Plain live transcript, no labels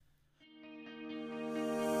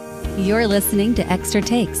You're listening to Extra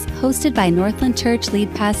Takes, hosted by Northland Church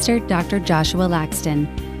lead pastor Dr. Joshua Laxton.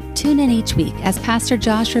 Tune in each week as Pastor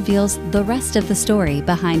Josh reveals the rest of the story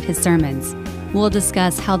behind his sermons. We'll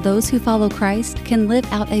discuss how those who follow Christ can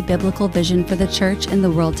live out a biblical vision for the church in the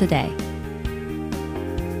world today.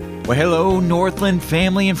 Well, hello, Northland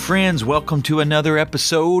family and friends. Welcome to another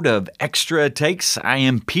episode of Extra Takes. I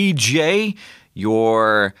am PJ,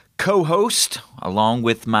 your co-host, along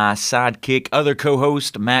with my sidekick, other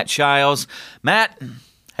co-host, Matt Shiles. Matt,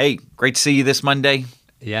 hey, great to see you this Monday.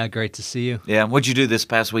 Yeah, great to see you. Yeah, what'd you do this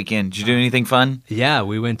past weekend? Did you do anything fun? Yeah,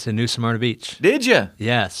 we went to New Smyrna Beach. Did you?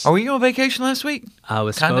 Yes. Oh, were you on vacation last week? I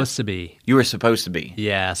was supposed to be. You were supposed to be.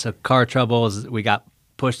 Yeah, so car troubles, we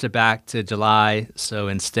pushed it back to July, so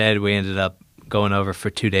instead we ended up going over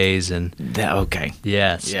for 2 days. And okay.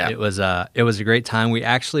 Yes, yeah. It was a great time. We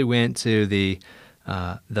actually went to the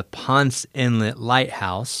Ponce Inlet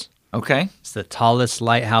Lighthouse. Okay. It's the tallest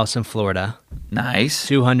lighthouse in Florida. Nice.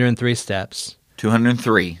 203 steps.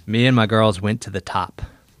 203. Me and my girls went to the top.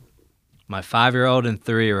 My 5-year-old and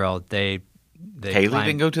 3-year-old, they Kaylee climbed.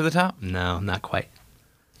 didn't go to the top? No, not quite.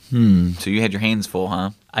 So you had your hands full,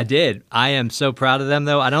 huh? I did. I am so proud of them,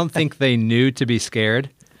 though. I don't think they knew to be scared.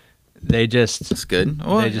 They just That's good.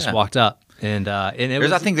 Well, they just walked up, and it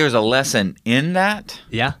was. I think there's a lesson in that.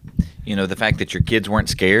 Yeah. You know, the fact that your kids weren't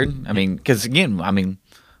scared. I mean, because again,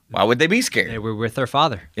 why would they be scared? They were with their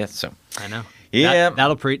father. Yes, so I know. Yeah,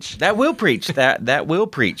 that'll preach. That will preach. that will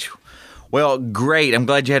preach. Well, great. I'm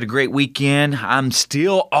glad you had a great weekend. I'm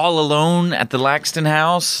still all alone at the Laxton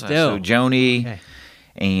house. So Joni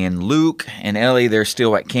and Luke and Ellie, they're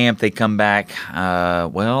still at camp. They come back,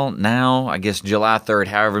 now, I guess July 3rd,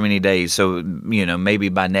 however many days. So, maybe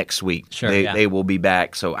by next week, they will be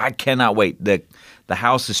back. So I cannot wait. The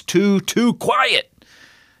house is too quiet,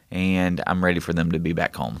 and I'm ready for them to be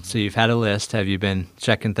back home. So you've had a list. Have you been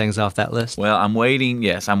checking things off that list? Well, I'm waiting.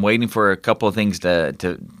 Yes, I'm waiting for a couple of things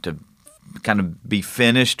to kind of be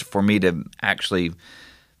finished for me to actually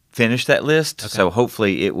finish that list. Okay. So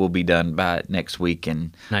hopefully it will be done by next week,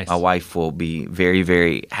 and my wife will be very,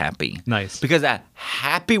 very happy. Nice. Because a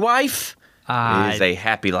happy wife is a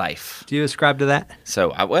happy life. Do you ascribe to that?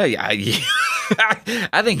 So,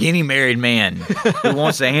 I think any married man who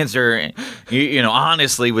wants to answer,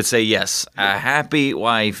 honestly would say yes. A happy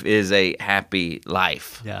wife is a happy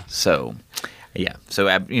life. Yeah. So, yeah. So,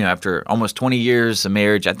 after almost 20 years of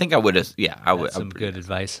marriage, I think I would have. Yeah, I would. That's some good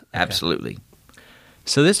advice. Okay. Absolutely.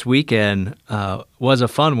 So this weekend was a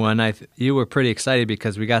fun one. You were pretty excited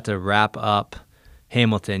because we got to wrap up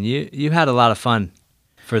Hamilton. You had a lot of fun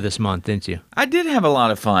for this month, didn't you? I did have a lot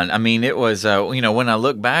of fun. I mean, it was, when I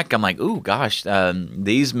look back, I'm like, ooh, gosh,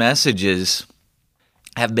 these messages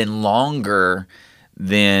have been longer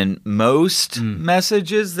than most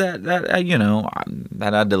messages that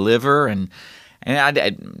I deliver, and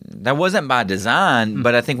that wasn't by design,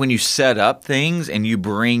 but I think when you set up things and you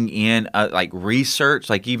bring in research,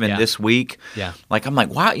 like even this week, like I'm like,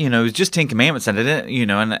 wow, it was just 10 Commandments, and I didn't,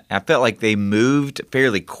 and I felt like they moved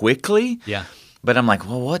fairly quickly. Yeah. But I'm like,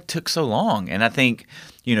 well, what took so long? And I think,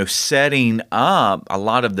 setting up a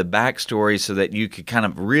lot of the backstory so that you could kind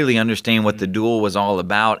of really understand what the duel was all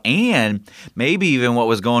about, and maybe even what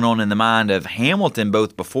was going on in the mind of Hamilton,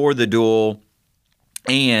 both before the duel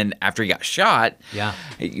and after he got shot. Yeah.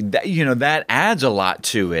 That adds a lot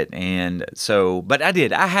to it. And so, but I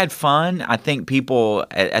had fun. I think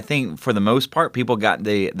for the most part, people got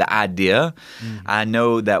the idea. I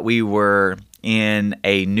know that we were in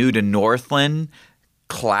a new to Northland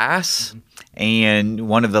class, and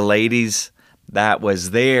one of the ladies that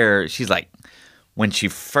was there, she's like, when she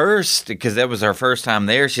first, because that was her first time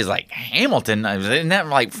there, she's like, Hamilton, isn't that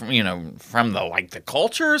like from the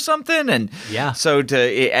culture or something? And so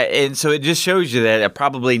it just shows you that I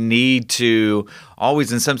probably need to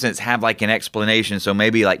always, in some sense, have like an explanation. So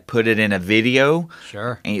maybe like put it in a video,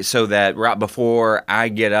 so that right before I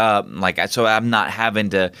get up, so I'm not having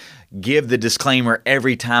to give the disclaimer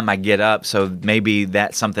every time I get up. So maybe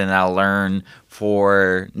that's something that I'll learn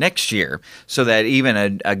for next year, so that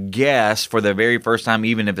even a guest for the very first time,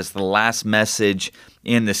 even if it's the last message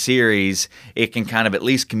in the series, it can kind of at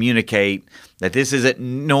least communicate that this isn't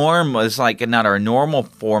normal. It's like not our normal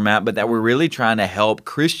format, but that we're really trying to help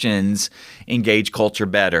Christians engage culture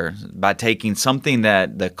better by taking something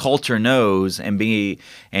that the culture knows and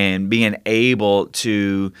being able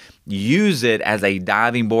to use it as a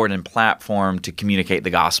diving board and platform to communicate the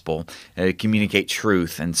gospel, communicate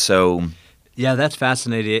truth. And so, yeah, that's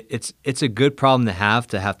fascinating. It's a good problem to have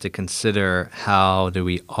to consider, how do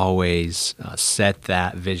we always set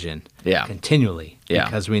that vision continually? Yeah.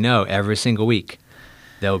 Because we know every single week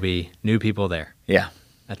there will be new people there. Yeah.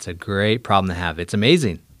 That's a great problem to have. It's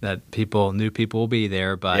amazing that new people will be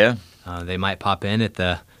there, but they might pop in at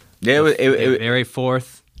the very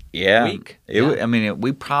fourth week.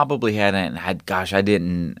 We probably hadn't. Gosh, I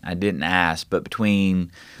didn't ask, but between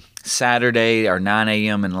Saturday or 9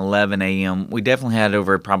 a.m. and 11 a.m., we definitely had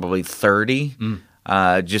over probably 30.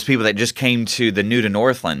 Just people that just came to the New to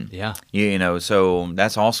Northland. Yeah. So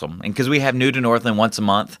that's awesome. And because we have New to Northland once a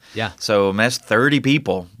month. Yeah. So that's 30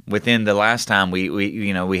 people within the last time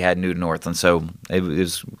we had New to Northland. So it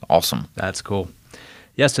was awesome. That's cool.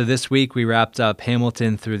 Yeah, so this week we wrapped up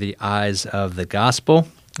Hamilton through the eyes of the gospel.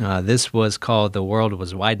 This was called The World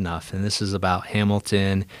Was Wide Enough, and this is about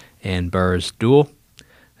Hamilton and Burr's duel.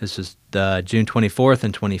 This was June 24th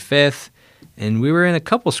and 25th. And we were in a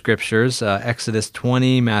couple scriptures, Exodus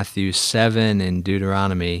 20, Matthew 7, and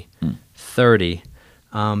Deuteronomy 30.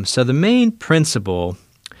 So the main principle,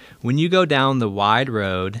 when you go down the wide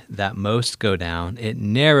road that most go down, it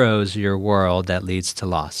narrows your world that leads to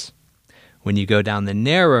loss. When you go down the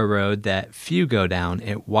narrow road that few go down,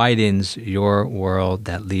 it widens your world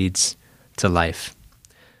that leads to life.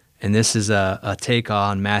 And this is a take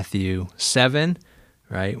on Matthew 7,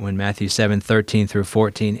 right? When Matthew 7:13 through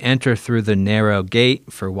 14, enter through the narrow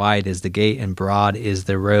gate, for wide is the gate and broad is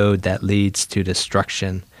the road that leads to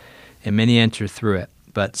destruction, and many enter through it.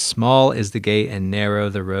 But small is the gate and narrow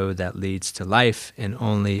the road that leads to life, and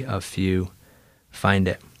only a few find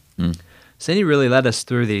it. So he really led us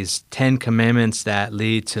through these 10 commandments that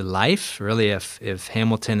lead to life. Really, if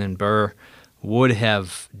Hamilton and Burr would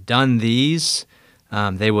have done these,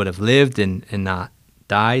 they would have lived and not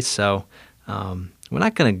died. So we're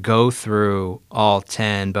not going to go through all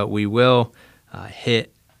 10, but we will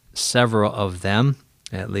hit several of them,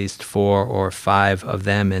 at least 4 or 5 of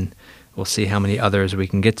them, and we'll see how many others we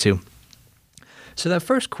can get to. So that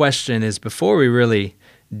first question is, before we really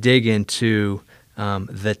dig into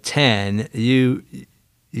the 10, you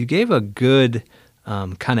gave a good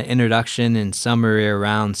kind of introduction and summary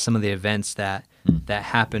around some of the events that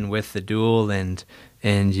happened with the duel, and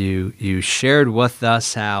you shared with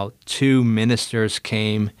us how 2 ministers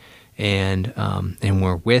came and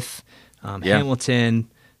were with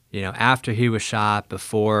Hamilton. After he was shot,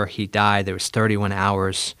 before he died, there was 31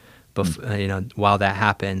 hours while that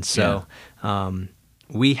happened. So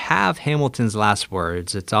we have Hamilton's last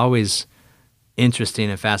words. It's always interesting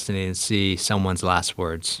and fascinating to see someone's last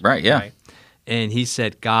words. Right, yeah. Right? And he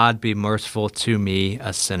said, "God be merciful to me,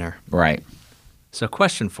 a sinner." Right. So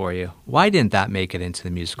question for you, why didn't that make it into the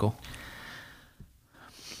musical?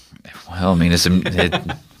 Well, I mean, it's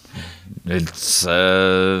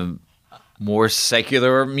more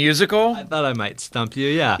secular musical. I thought I might stump you,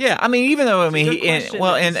 yeah. Yeah, I mean, even though,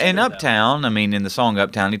 in Uptown, in the song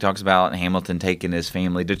Uptown, he talks about Hamilton taking his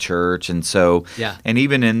family to church, and so, and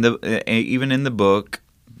even in the book,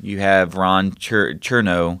 you have Ron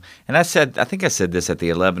Chernow, and I think I said this at the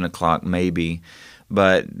 11 o'clock maybe,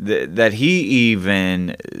 but that he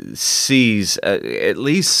even sees at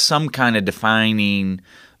least some kind of defining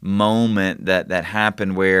moment that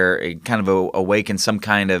happened where it kind of awakened some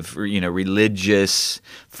kind of religious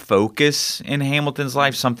focus in Hamilton's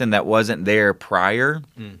life, something that wasn't there prior.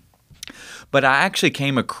 But I actually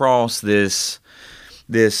came across this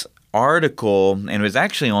article, and it was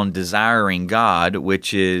actually on Desiring God,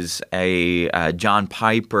 which is a John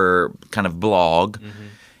Piper kind of blog.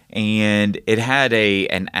 And it had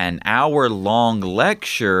an hour-long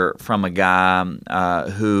lecture from a guy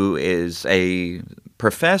who is a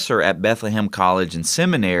professor at Bethlehem College and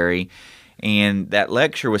Seminary, and that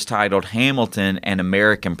lecture was titled Hamilton, an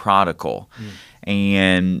American Prodigal.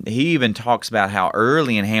 And he even talks about how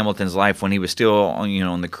early in Hamilton's life, when he was still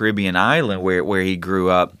on the Caribbean island where he grew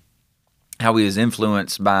up, how he was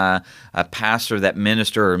influenced by a pastor that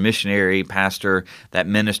ministered, or a missionary pastor that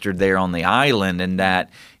ministered there on the island, and that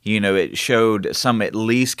it showed some at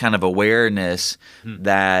least kind of awareness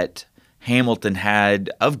that Hamilton had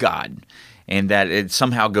of God, and that it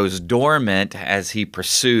somehow goes dormant as he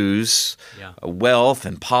pursues wealth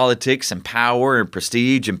and politics and power and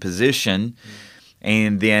prestige and position.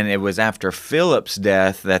 And then it was after Philip's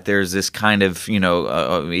death that there's this kind of,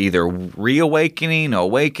 either reawakening,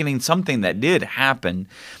 awakening, something that did happen.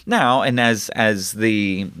 Now, and as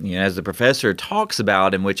the professor talks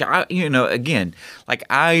about, in which I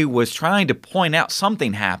was trying to point out,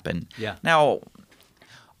 something happened. Yeah. Now,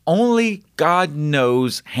 only God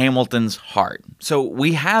knows Hamilton's heart. So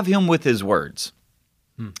we have him with his words.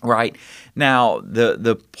 Right. Now,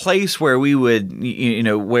 the place where we would,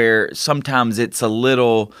 where sometimes it's a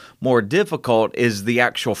little more difficult is the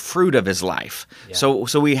actual fruit of his life. Yeah.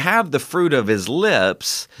 So we have the fruit of his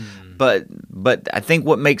lips, but I think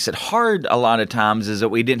what makes it hard a lot of times is that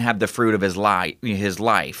we didn't have the fruit of his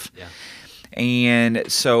life. Yeah.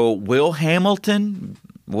 And so, will Hamilton?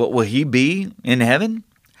 Will he be in heaven?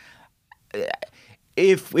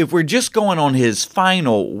 If we're just going on his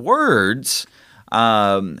final words,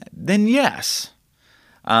 then yes.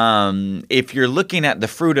 If you're looking at the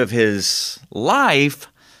fruit of his life,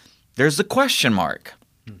 there's a question mark.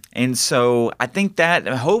 And so I think that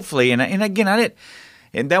hopefully, and again,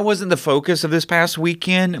 and that wasn't the focus of this past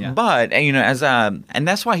weekend, but and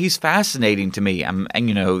that's why he's fascinating to me.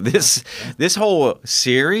 This whole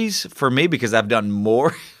series for me, because I've done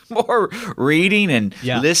more reading and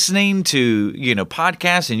listening to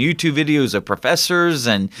podcasts and YouTube videos of professors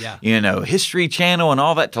and History Channel and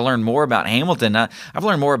all that to learn more about Hamilton. I've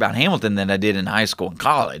learned more about Hamilton than I did in high school and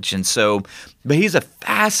college, and so. But he's a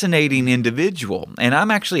fascinating individual, and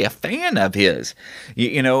I'm actually a fan of his.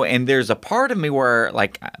 And there's a part of me where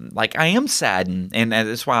like I am saddened, and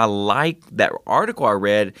that's why I like that article I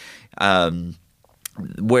read.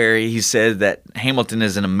 Where he said that Hamilton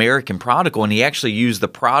is an American prodigal, and he actually used the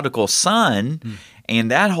prodigal son and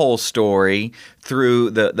that whole story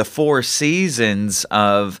through the 4 seasons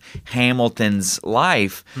of Hamilton's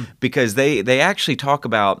life, because they actually talk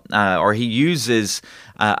about, or he uses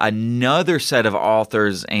another set of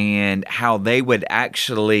authors and how they would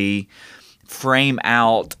actually frame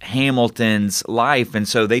out Hamilton's life. And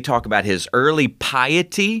so they talk about his early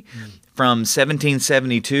piety, from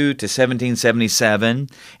 1772 to 1777,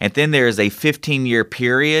 and then there is a 15-year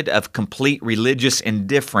period of complete religious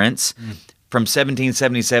indifference from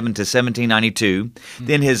 1777 to 1792,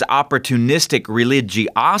 then his opportunistic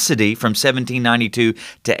religiosity from 1792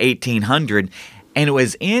 to 1800, and it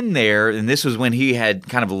was in there, and this was when he had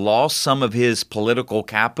kind of lost some of his political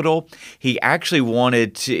capital. He actually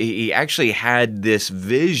had this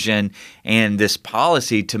vision and this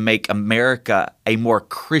policy to make America a more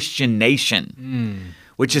Christian nation,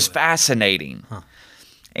 which is fascinating.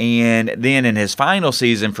 And then in his final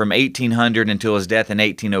season, from 1800 until his death in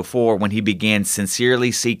 1804, when he began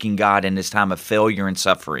sincerely seeking God in his time of failure and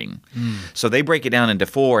suffering. So they break it down into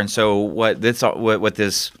 4, and so what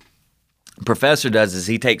this professor does is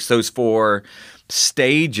he takes those 4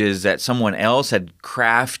 stages that someone else had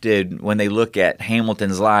crafted when they look at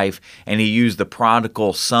Hamilton's life, and he used the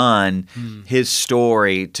prodigal son, his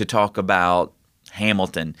story, to talk about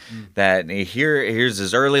Hamilton. That here's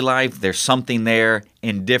his early life. There's something there.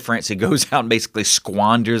 Indifference. He goes out and basically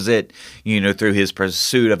squanders it, through his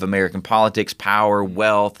pursuit of American politics, power,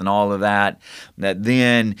 wealth, and all of that. That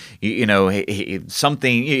then,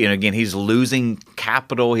 again, he's losing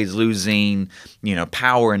capital. He's losing,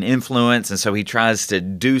 power and influence. And so he tries to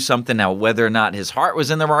do something. Now, whether or not his heart was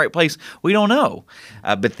in the right place, we don't know.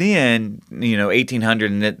 But then,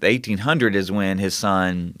 1800 is when his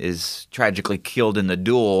son is tragically killed in the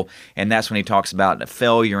duel. And that's when he talks about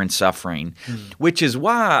failure and suffering, which is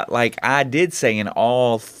why, like I did say in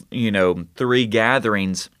all, 3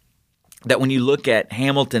 gatherings, that when you look at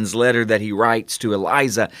Hamilton's letter that he writes to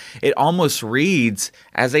Eliza, it almost reads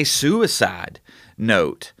as a suicide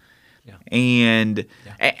note. And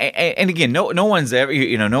again, no one's ever,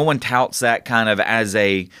 no one touts that kind of as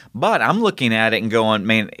but I'm looking at it and going,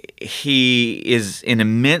 man, he is in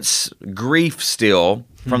immense grief still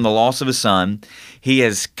from the loss of his son. He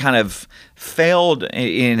has kind of failed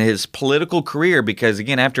in his political career because,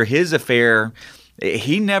 again, after his affair,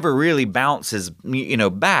 he never really bounces,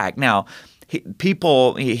 back. Now,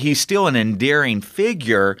 he's still an endearing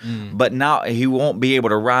figure, but now he won't be able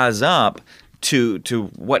to rise up to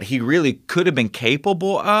what he really could have been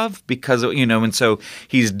capable of because, and so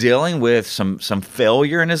he's dealing with some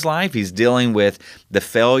failure in his life. He's dealing with the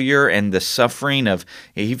failure and the suffering of,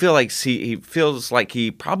 he feels like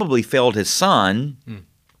he probably failed his son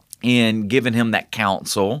in giving him that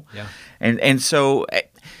counsel. Yeah. And so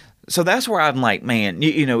that's where I'm like, man,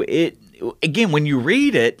 it again, when you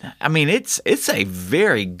read it, I mean, it's a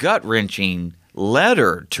very gut-wrenching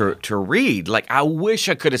letter to read. Like, I wish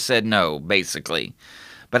I could have said no, basically,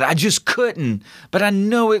 but I just couldn't. But I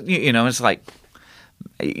know it. It's like,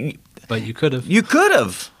 but you could have. You could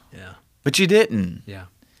have. Yeah. But you didn't. Yeah.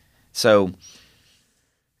 So.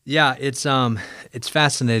 Yeah, it's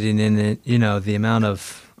fascinating, in it. The amount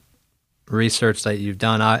of research that you've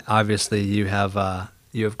done. Obviously, you have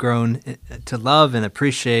grown to love and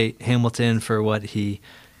appreciate Hamilton for what he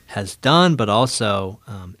has done, but also,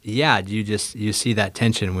 you see that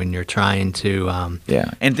tension when you're trying to,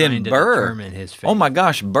 and then Burr, determine his fate. Oh my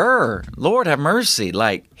gosh, Burr, Lord have mercy,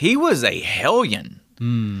 like he was a hellion,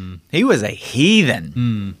 he was a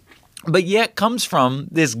heathen, but yet comes from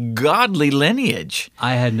this godly lineage.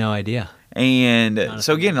 I had no idea. And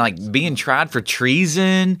so again, like being tried for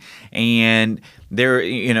treason, and there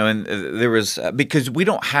was because we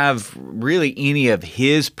don't have really any of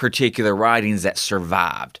his particular writings that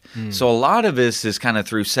survived. So a lot of this is kind of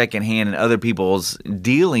through secondhand and other people's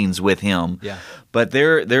dealings with him. Yeah. But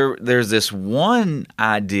there's this one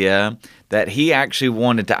idea that he actually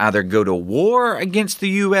wanted to either go to war against the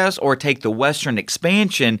U.S. or take the Western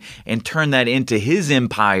expansion and turn that into his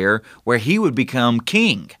empire where he would become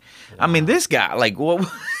king. Wow. I mean, this guy, like, well,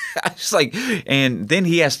 it's like, and then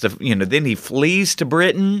he has to, then he flees to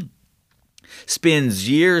Britain, spends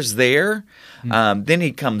years there. Then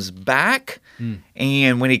he comes back,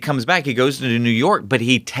 and when he comes back, he goes to New York, but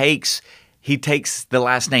he takes the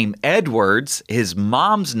last name Edwards, his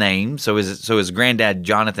mom's name, so his granddad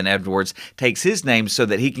Jonathan Edwards takes his name so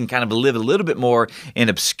that he can kind of live a little bit more in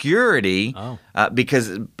obscurity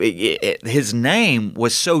because his name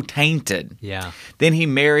was so tainted. Yeah. Then he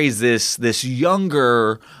marries this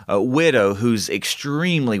younger widow who's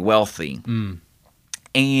extremely wealthy,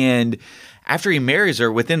 and after he marries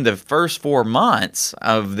her, within the first 4 months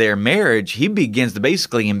of their marriage, he begins to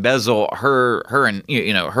basically embezzle her and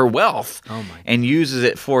her wealth, and uses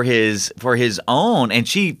it for his own. And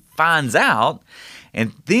she finds out,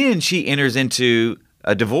 and then she enters into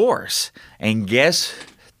a divorce. And guess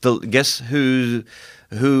who's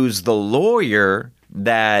the lawyer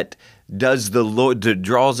that draws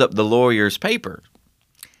up the lawyer's paper?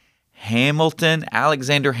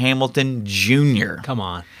 Alexander Hamilton Jr. Come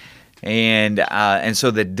on. And so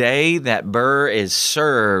the day that Burr is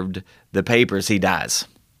served the papers, he dies.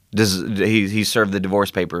 He served the divorce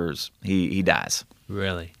papers, he dies.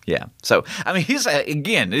 Really? Yeah. So, I mean,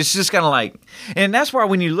 it's just kind of like, and that's why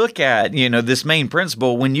when you look at, this main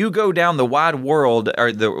principle, when you go down the wide world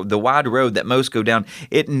or the wide road that most go down,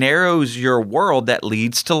 it narrows your world that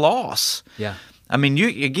leads to loss. Yeah. I mean,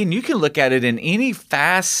 you can look at it in any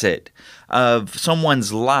facet of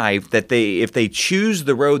someone's life that if they choose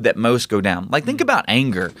the road that most go down. Like, think about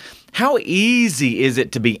anger. How easy is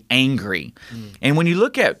it to be angry? And when you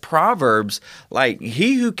look at Proverbs, like,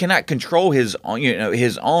 he who cannot control his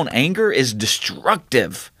own anger is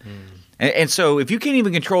destructive. And so if you can't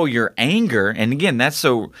even control your anger, and again, that's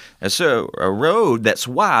a road that's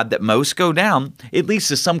wide that most go down, it leads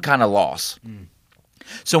to some kind of loss.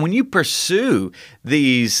 So when you pursue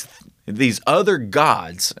these other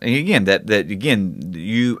gods, and again,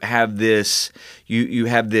 you have this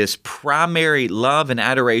primary love and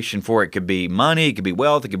adoration for it. Could be money, it could be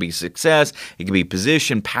wealth, it could be success, it could be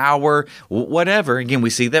position, power, whatever. Again, we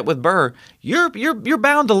see that with Burr. You're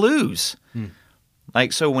bound to lose.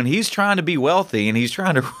 Like, so when he's trying to be wealthy and he's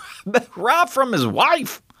trying to rob from his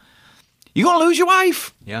wife, you're gonna lose your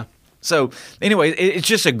wife. Yeah. So anyway, it's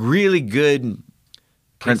just a really good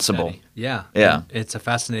principle. Yeah. Yeah. It's a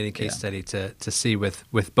fascinating case study to see with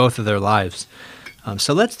both of their lives.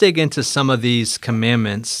 So let's dig into some of these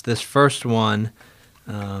commandments. This first one,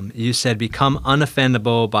 you said, become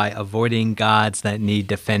unoffendable by avoiding gods that need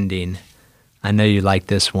defending. I know you like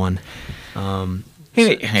this one.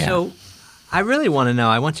 So I really want to know,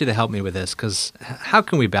 I want you to help me with this, because how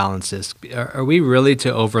can we balance this? Are we really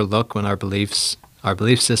to overlook when our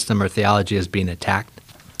belief system or theology is being attacked?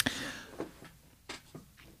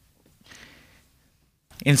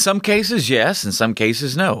 In some cases, yes. In some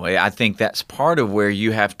cases, no. I think that's part of where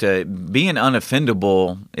you have to, being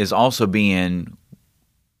unoffendable is also being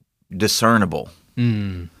discernible.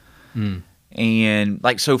 And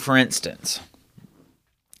like, so for instance,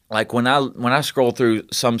 like when I scroll through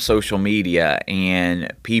some social media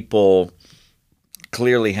and people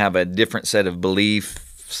clearly have a different set of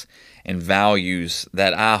beliefs and values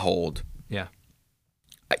that I hold. Yeah.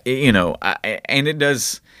 And it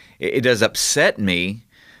does upset me.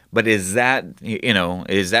 But is that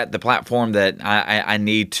the platform that I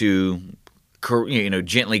need to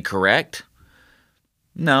gently correct?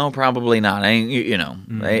 No, probably not.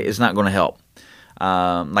 It's not going to help.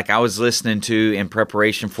 Like I was listening to in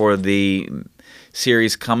preparation for the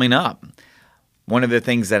series coming up, one of the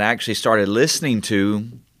things that I actually started listening to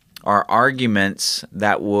are arguments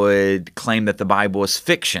that would claim that the Bible is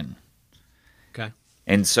fiction. Okay.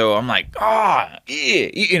 And so I'm like, but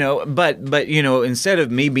instead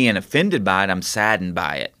of me being offended by it, I'm saddened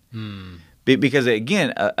by it. Because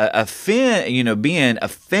again, being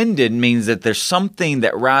offended means that there's something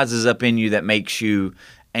that rises up in you that makes you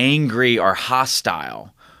angry or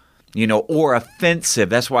hostile, or offensive.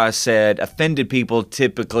 That's why I said offended people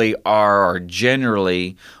typically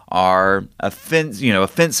generally are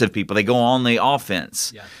offensive people. They go on the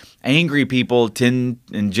offense. Yeah. Angry people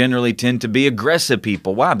generally tend to be aggressive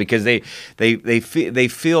people. Why? Because they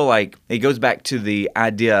feel like it goes back to the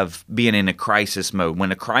idea of being in a crisis mode.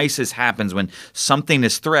 When a crisis happens, when something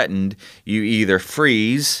is threatened, you either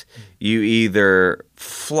freeze, you either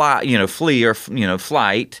flee or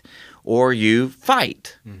flight, or you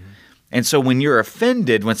fight. Mm-hmm. And so when you're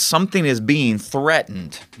offended, when something is being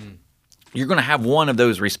threatened, you're going to have one of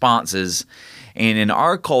those responses. And in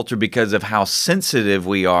our culture, because of how sensitive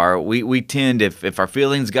we are, we tend, if our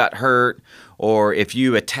feelings got hurt or if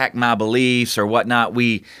you attack my beliefs or whatnot,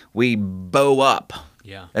 we bow up.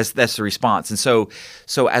 Yeah, that's the response. And so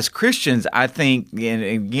as Christians, I think, and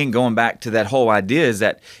again, going back to that whole idea, is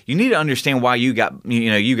that you need to understand why you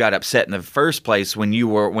got upset in the first place when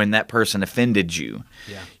that person offended you.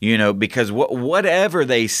 Yeah. Because whatever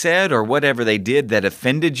they said or whatever they did that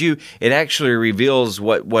offended you, it actually reveals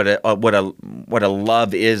what a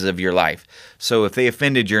love is of your life. So if they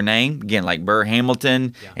offended your name, again, like Burr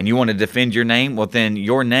Hamilton, and you want to defend your name, well, then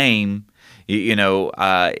your name is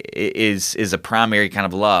a primary kind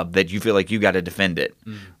of love that you feel like you got to defend it,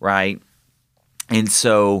 right? And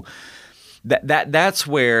so that's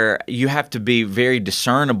where you have to be very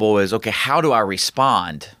discernible. Is okay, how do I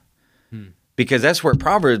respond? Because that's where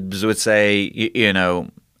Proverbs would say,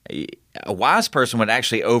 a wise person would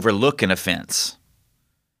actually overlook an offense,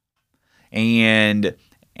 and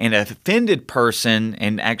an offended person,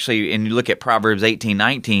 and you look at Proverbs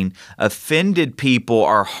 18:19, offended people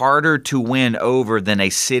are harder to win over than a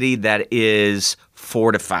city that is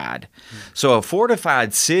fortified. So a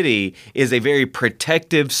fortified city is a very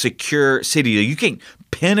protective, secure city that you can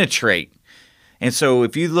penetrate. And so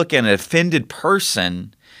if you look at an offended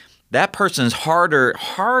person, that person's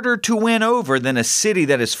harder to win over than a city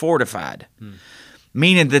that is fortified,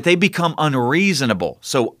 meaning that they become unreasonable.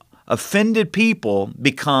 So offended people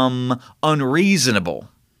become unreasonable.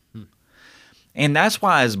 And that's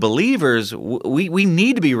why as believers, we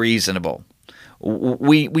need to be reasonable.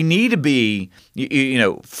 We need to be,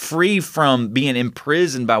 free from being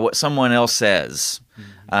imprisoned by what someone else says.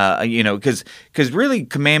 Because really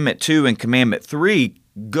Commandment 2 and Commandment 3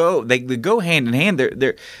 they go hand in hand.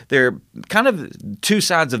 They're kind of two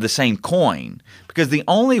sides of the same coin, because the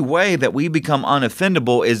only way that we become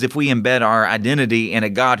unoffendable is if we embed our identity in a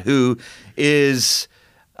God who is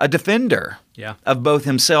a defender of both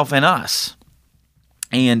himself and us.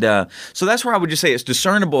 And so that's where I would just say it's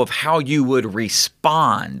discernible of how you would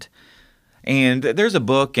respond. And there's a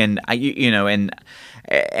book, and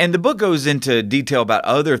the book goes into detail about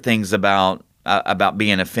other things about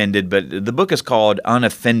being offended, but the book is called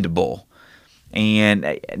Unoffendable.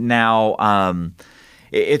 And now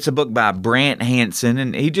it's a book by Brant Hansen,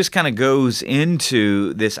 and he just kind of goes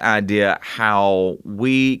into this idea how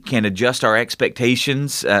we can adjust our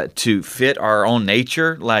expectations to fit our own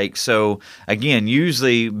nature. So again,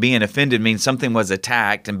 usually being offended means something was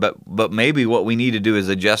attacked, but maybe what we need to do is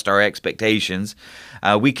adjust our expectations.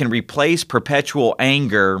 We can replace perpetual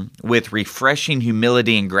anger with refreshing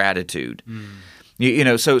humility and gratitude.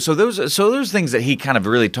 So those things that he kind of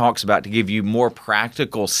really talks about to give you more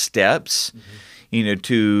practical steps,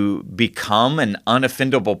 to become an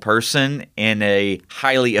unoffendable person in a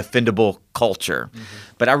highly offendable culture.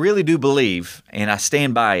 But I really do believe, and I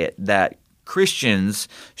stand by it, that Christians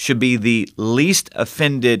should be the least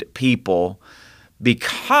offended people,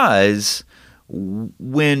 because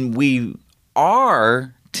when we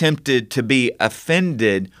are tempted to be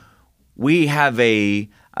offended, we have a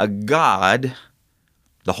God,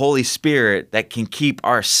 the Holy Spirit, that can keep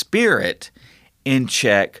our spirit in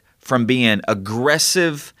check from being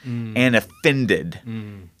aggressive and offended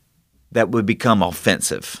that would become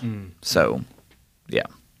offensive. So, yeah.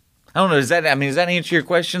 I don't know, does that answer your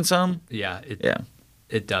question some? Yeah,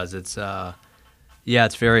 it does. It's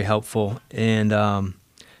it's very helpful. And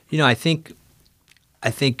I think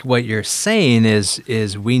what you're saying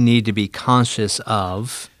is we need to be conscious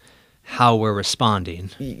of how we're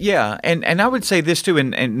responding. Yeah, and I would say this too,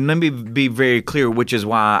 and let me be very clear, which is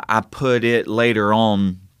why I put it later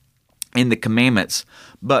on in the commandments.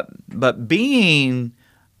 But being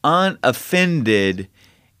unoffended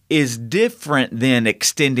is different than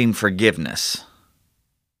extending forgiveness.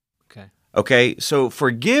 Okay, so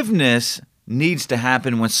forgiveness needs to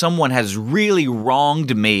happen when someone has really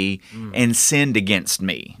wronged me and sinned against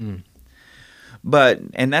me.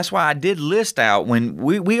 And that's why I did list out when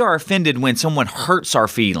we are offended when someone hurts our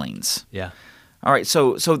feelings. Yeah. All right,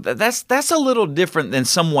 so that's a little different than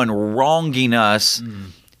someone wronging us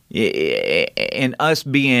and us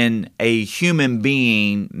being a human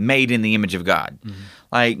being made in the image of God.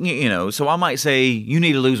 Like, so I might say, you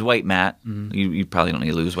need to lose weight, Matt. You probably don't need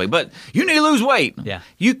to lose weight, but you need to lose weight. Yeah.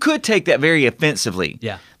 You could take that very offensively.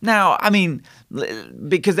 Yeah. Now, I mean,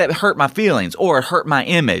 because that hurt my feelings or it hurt my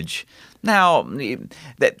image. Now,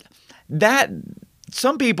 that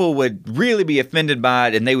some people would really be offended by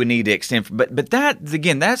it and they would need to extend. But that,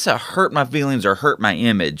 again, that's a hurt my feelings or hurt my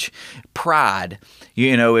image. Pride.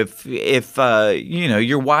 If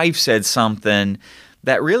your wife said something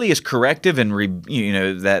that really is corrective and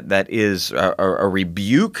that is a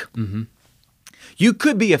rebuke, you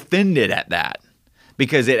could be offended at that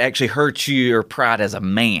because it actually hurts your pride as a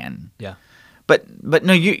man. Yeah. But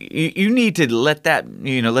no, you need to let that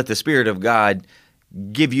let the Spirit of God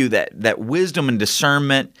give you that wisdom and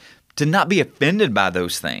discernment to not be offended by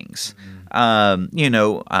those things.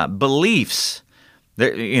 Beliefs.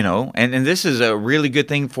 And this is a really good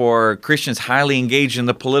thing for Christians highly engaged in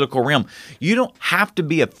the political realm. You don't have to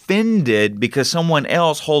be offended because someone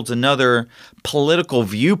else holds another political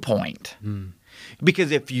viewpoint.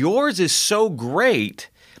 Because if yours is so great,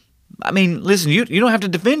 I mean, listen, you don't have to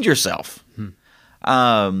defend yourself.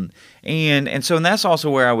 And that's also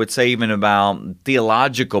where I would say even about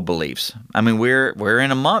theological beliefs. I mean, we're in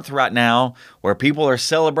a month right now where people are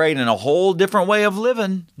celebrating a whole different way of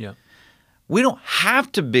living. Yeah. We don't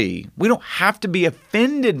have to be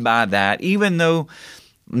offended by that, even though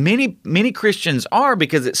many Christians are,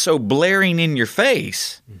 because it's so blaring in your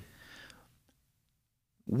face.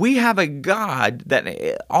 We have a God that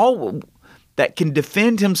can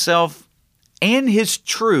defend himself and his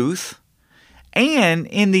truth, and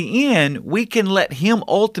in the end, we can let him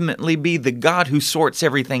ultimately be the God who sorts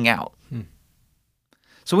everything out.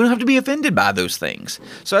 So we don't have to be offended by those things.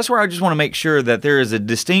 So that's where I just want to make sure that there is a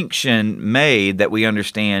distinction made that we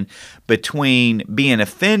understand between being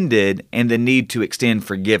offended and the need to extend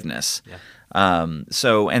forgiveness. Yeah.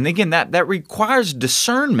 And again, that requires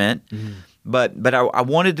discernment, but I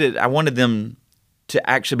wanted them to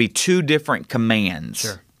actually be two different commands.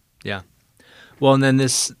 Sure. Yeah. Well, and then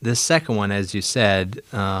this second one, as you said,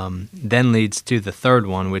 then leads to the third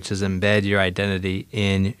one, which is embed your identity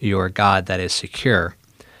in your God that is secure.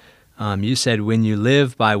 You said, when you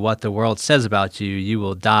live by what the world says about you, you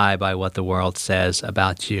will die by what the world says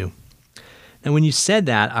about you. And when you said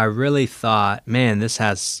that, I really thought, man, this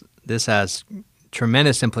has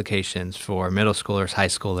tremendous implications for middle schoolers, high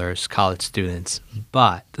schoolers, college students.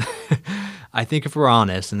 But I think if we're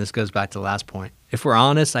honest, and this goes back to the last point, if we're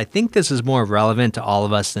honest, I think this is more relevant to all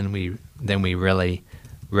of us than we really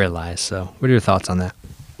realize. So what are your thoughts on that?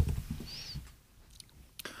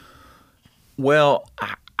 Well,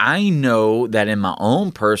 I know that in my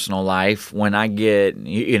own personal life, when I get,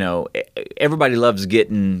 everybody loves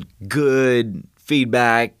getting good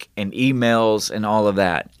feedback and emails and all of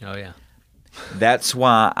that. Oh, yeah. That's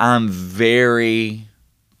why I'm very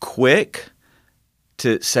quick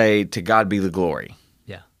to say, to God be the glory.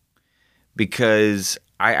 Yeah. Because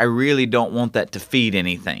I really don't want that to feed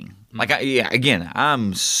anything.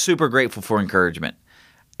 I'm super grateful for encouragement.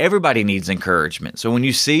 Everybody needs encouragement. So when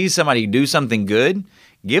you see somebody do something good,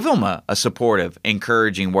 give them a supportive,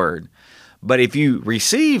 encouraging word. But if you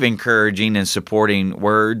receive encouraging and supporting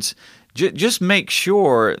words, just make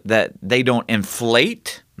sure that they don't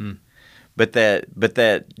inflate, but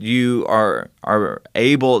that you are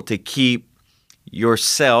able to keep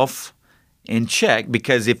yourself in check.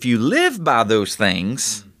 Because if you live by those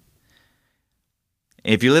things,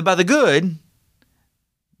 if you live by the good,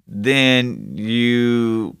 then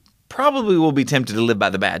you probably will be tempted to live by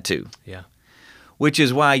the bad too. Yeah. Which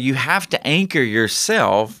is why you have to anchor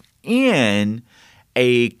yourself in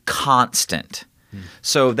a constant.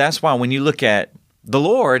 So that's why when you look at the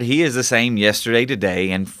Lord, He is the same yesterday,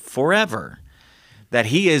 today, and forever. That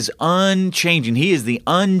He is unchanging. He is the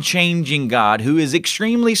unchanging God who is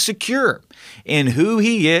extremely secure in who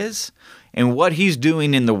He is and what He's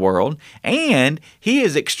doing in the world, and He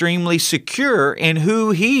is extremely secure in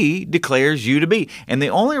who He declares you to be. And the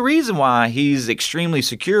only reason why He's extremely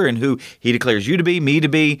secure in who He declares you to be, me to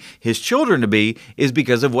be, His children to be, is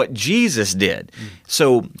because of what Jesus did.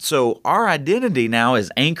 So our identity now is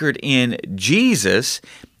anchored in Jesus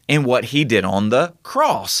and what He did on the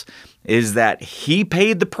cross, is that He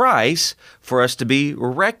paid the price for us to be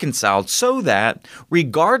reconciled, so that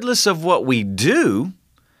regardless of what we do,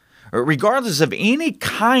 regardless of any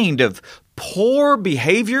kind of poor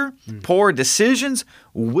behavior, poor decisions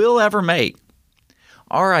we'll ever make,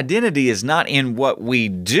 our identity is not in what we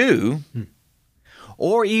do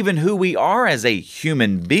or even who we are as a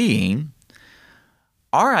human being.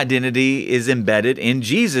 Our identity is embedded in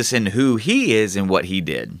Jesus and who He is and what He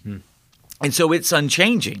did. And so it's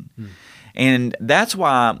unchanging. And that's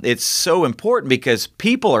why it's so important, because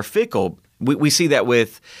people are fickle. We see that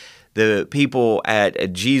with the people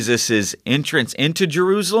at Jesus' entrance into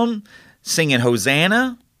Jerusalem, singing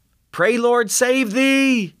Hosanna, pray Lord save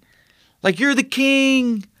thee, like you're the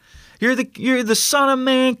king, you're the son of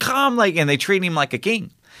man, come, like, and they treat him like a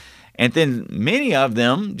king. And then many of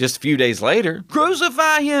them, just a few days later,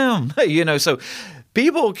 crucify him. So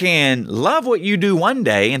people can love what you do one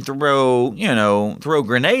day and throw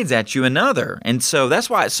grenades at you another. And so that's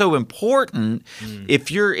why it's so important if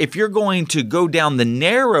you're going to go down the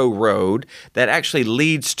narrow road that actually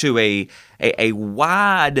leads to a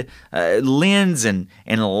wide lens and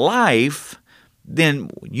life, then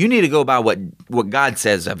you need to go by what God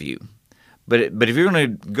says of you. But if you're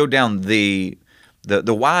going to go down the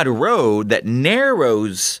wide road that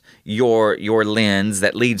narrows your lens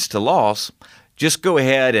that leads to loss, just go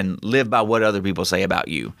ahead and live by what other people say about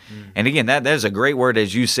you. And again, that is a great word,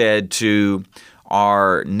 as you said, to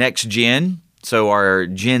our next gen, so our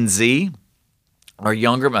Gen Z, our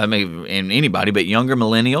younger, and anybody, but younger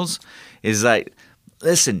millennials, is like,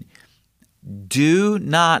 listen, do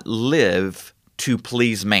not live to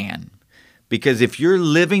please man. Because if you're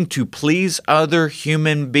living to please other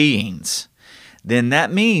human beings, then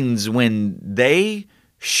that means when they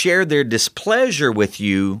share their displeasure with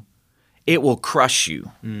you, it will crush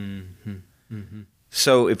you.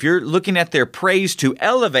 So if you're looking at their praise to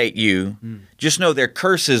elevate you, just know their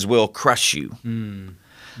curses will crush you.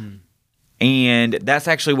 And that's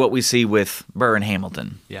actually what we see with Burr and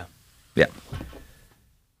Hamilton. Yeah.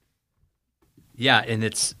 Yeah, and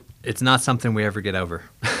it's not something we ever get over.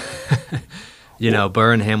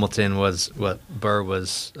 Burr and Hamilton Burr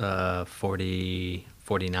was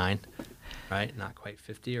 49. Right? Not quite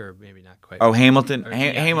 50, or maybe not quite. Oh, Hamilton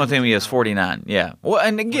is 49. Yeah. Well,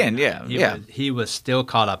 and again, he was still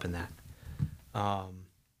caught up in that.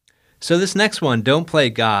 So this next one, don't play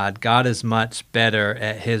God. God is much better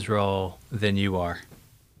at his role than you are.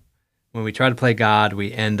 When we try to play God,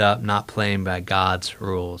 we end up not playing by God's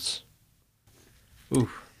rules. Ooh.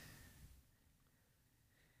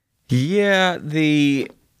 Yeah,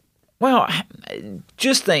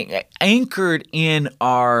 just think, anchored in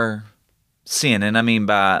our sin, and I mean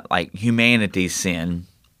by like humanity's sin,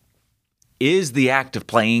 is the act of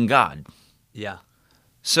playing God. Yeah.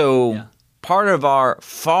 So part of our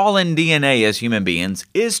fallen DNA as human beings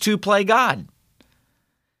is to play God.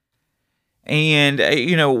 And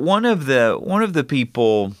one of the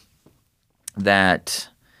people that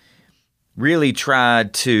really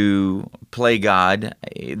tried to play God,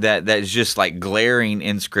 that's just like glaring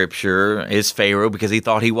in Scripture, is Pharaoh, because he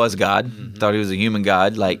thought he was God, thought he was a human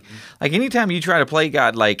God. Like anytime you try to play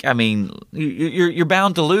God, you're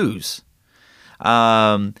bound to lose.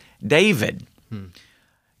 David,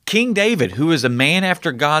 King David, who is a man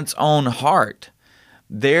after God's own heart,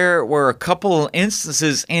 there were a couple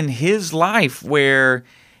instances in his life where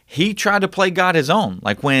he tried to play God his own,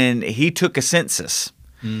 like when he took a census.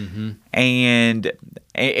 And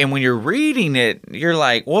when you're reading it, you're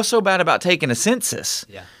like, what's so bad about taking a census?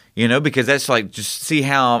 Yeah. Because that's like, just see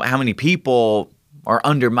how many people are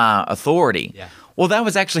under my authority. Yeah. Well, that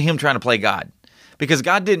was actually him trying to play God, because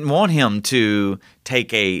God didn't want him to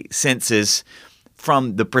take a census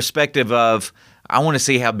from the perspective of, I want to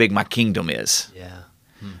see how big my kingdom is. Yeah.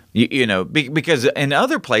 Because in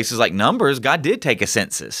other places like Numbers, God did take a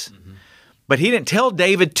census. But he didn't tell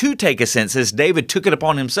David to take a census. David took it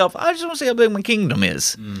upon himself. I just want to see how big my kingdom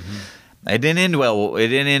is. It didn't end well. It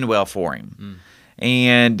didn't end well for him.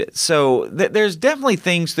 And so there's definitely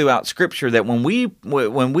things throughout Scripture that when we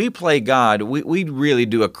play God, we really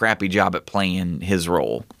do a crappy job at playing his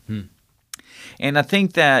role. And I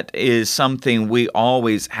think that is something we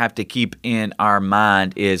always have to keep in our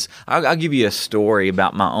mind. Is I'll give you a story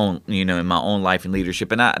about my own, in my own life and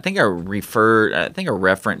leadership. And I think I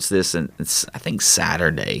referenced this in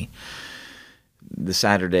Saturday's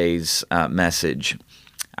message.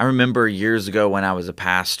 I remember years ago when I was a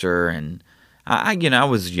pastor, and I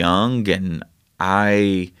was young, and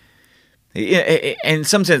in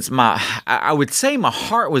some sense, I would say my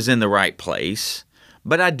heart was in the right place.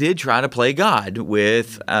 But I did try to play God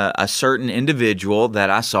with a certain individual that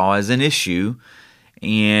I saw as an issue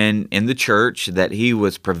in the church, that he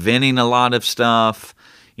was preventing a lot of stuff,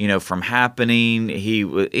 from happening. He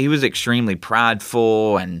was extremely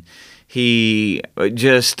prideful, and he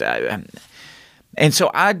just and so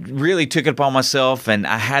I really took it upon myself, and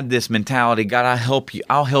I had this mentality: God,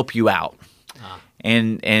 I'll help you out.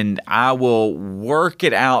 and I will work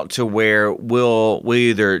it out to where we'll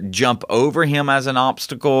either jump over him as an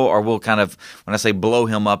obstacle, or we'll kind of, when I say blow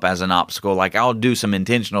him up as an obstacle, like I'll do some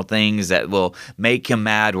intentional things that will make him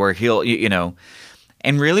mad, where he'll,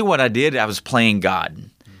 and really what I did, I was playing God.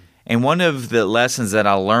 And one of the lessons that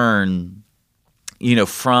I learned,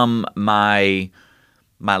 from my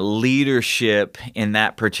leadership in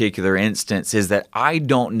that particular instance is that I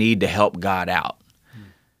don't need to help God out.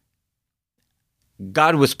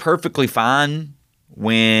 God was perfectly fine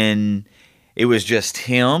when it was just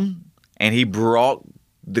him and he brought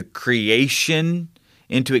the creation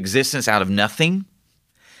into existence out of nothing.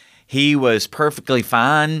 He was perfectly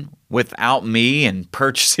fine without me and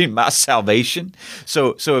purchasing my salvation.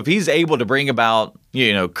 So if he's able to bring about,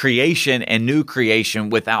 creation and new creation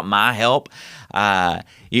without my help,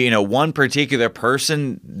 one particular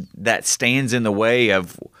person that stands in the way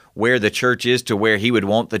of where the church is to where he would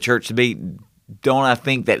want the church to be, don't I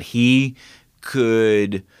think that he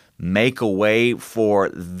could make a way for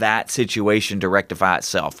that situation to rectify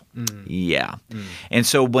itself? Yeah. And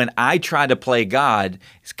so when I try to play God,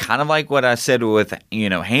 it's kind of like what I said with,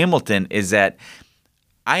 Hamilton, is that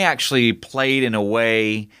I actually played in a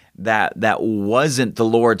way that wasn't the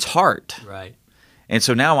Lord's heart. Right. And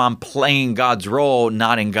so now I'm playing God's role,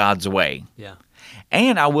 not in God's way. Yeah.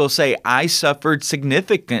 And I will say I suffered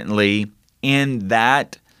significantly in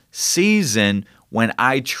that season when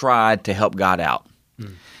I tried to help God out.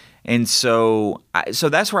 And so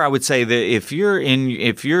that's where I would say that if you're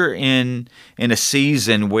in a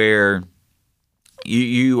season where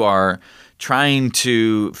you are trying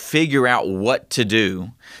to figure out what to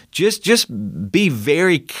do, just be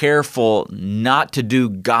very careful not to do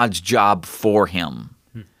God's job for him.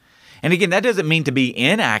 And again, that doesn't mean to be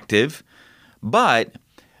inactive, but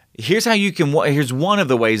here's one of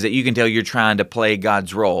the ways that you can tell you're trying to play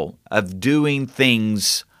God's role of doing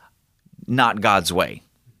things not God's way.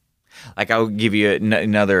 Like I'll give you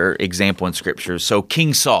another example in Scripture. So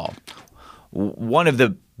King Saul, one of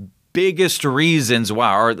the biggest reasons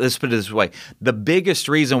why, or let's put it this way, the biggest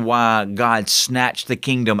reason why God snatched the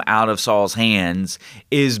kingdom out of Saul's hands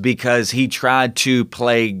is because he tried to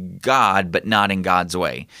play God, but not in God's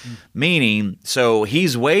way. Meaning, so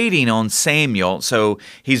he's waiting on Samuel, so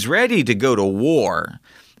he's ready to go to war,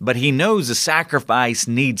 but he knows a sacrifice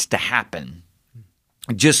needs to happen.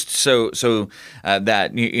 Just so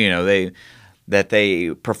that they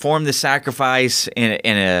perform the sacrifice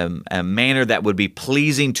in a manner that would be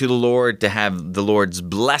pleasing to the Lord, to have the Lord's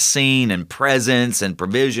blessing and presence and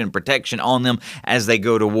provision, protection on them as they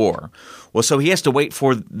go to war. Well, so he has to wait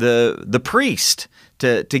for the priest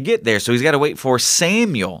to get there. So he's got to wait for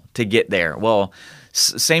Samuel to get there. Well,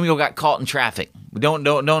 Samuel got caught in traffic. We don't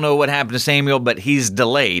know what happened to Samuel, but he's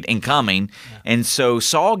delayed in coming. Yeah. And so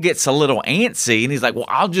Saul gets a little antsy, and he's like, well,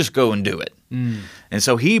 I'll just go and do it. And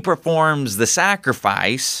so he performs the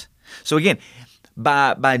sacrifice. So again,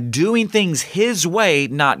 by doing things his way,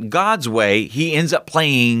 not God's way, he ends up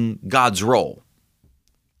playing God's role.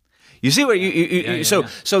 You see what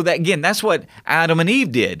so that again, that's what Adam and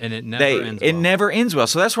Eve did. And it never ends well.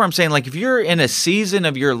 So that's where I'm saying, like, if you're in a season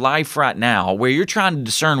of your life right now where you're trying to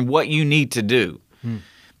discern what you need to do,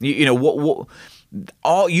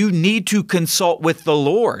 all you need to consult with the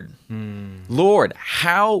Lord. Lord,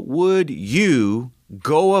 how would you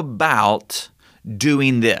go about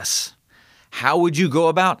doing this? How would you go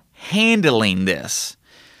about handling this?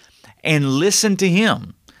 And listen to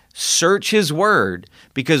him. Search his word,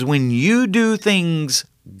 because when you do things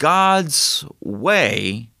God's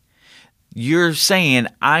way, you're saying,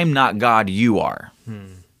 I'm not God, you are.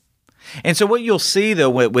 And so what you'll see, though,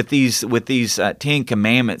 with these 10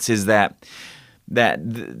 commandments is that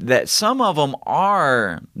some of them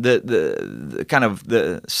are the kind of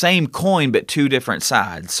the same coin but two different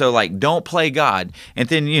sides. So like, don't play God, and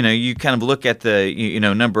then you kind of look at the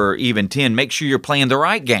number even 10. Make sure you're playing the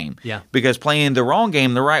right game. Yeah. Because playing the wrong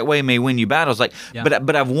game the right way may win you battles. Like, yeah.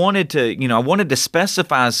 But I've wanted to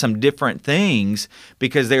specify some different things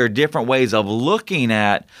because there are different ways of looking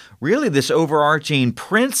at really this overarching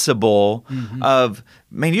principle of,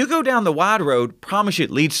 man, you go down the wide road, promise you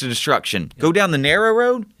it leads to destruction. Go down the narrow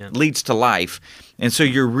road, leads to life. And so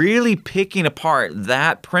you're really picking apart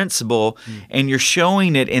that principle and you're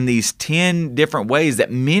showing it in these 10 different ways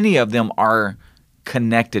that many of them are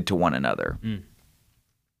connected to one another.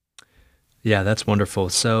 Yeah, that's wonderful.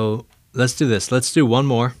 So let's do this. Let's do one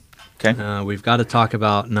more. Okay. We've got to talk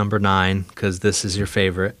about number 9 because this is your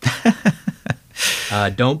favorite.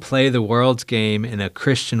 Don't play the world's game in a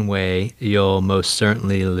Christian way. You'll most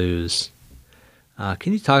certainly lose.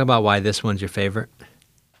 Can you talk about why this one's your favorite?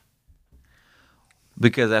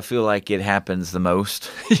 because I feel like it happens the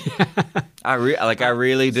most. I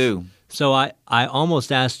really do. So I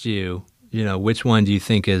almost asked you, which one do you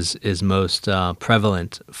think is most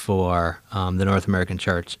prevalent for the North American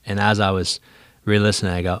church? And as I was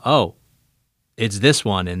re-listening, I go, oh, it's this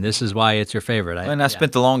one, and this is why it's your favorite. I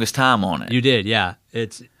spent the longest time on it. You did, yeah.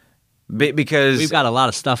 It's because we've got a lot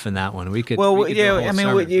of stuff in that one. We could we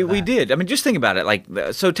did. I mean, just think about it. Like,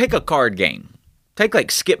 so take a card game. Take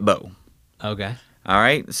like Skip Bow. Okay. All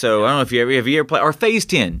right. So I don't know if you ever play or Phase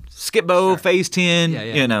 10. Skip Bow, sure. Phase 10.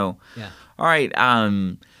 Yeah. Yeah. All right.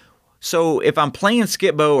 So if I'm playing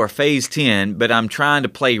Skip Bow or Phase 10, but I'm trying to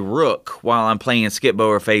play Rook while I'm playing Skip Bow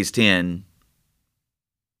or Phase 10,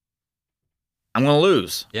 I'm going to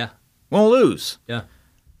lose. Yeah. I'm going to lose. Yeah.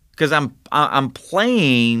 Because I'm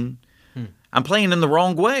playing I'm playing in the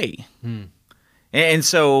wrong way. And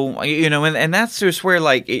so, and that's just where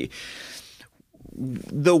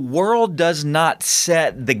the world does not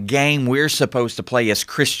set the game we're supposed to play as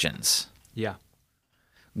Christians. Yeah.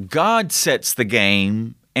 God sets the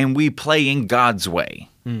game, and we play in God's way.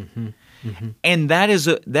 Mm-hmm. Mm-hmm. And that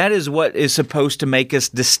is what is supposed to make us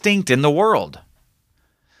distinct in the world.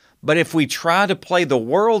 But if we try to play the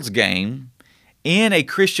world's game in a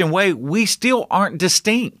Christian way, we still aren't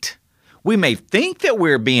distinct. We may think that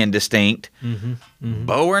we're being distinct,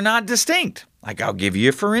 but we're not distinct. Like, I'll give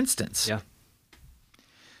you for instance. Yeah.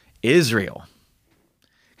 Israel.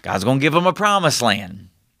 God's going to give them a promised land.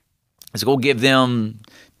 He's going to give them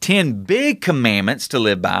 10 big commandments to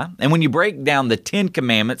live by. And when you break down the 10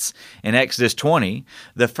 commandments in Exodus 20,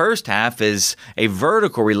 the first half is a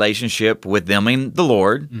vertical relationship with them and the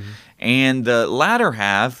Lord. And the latter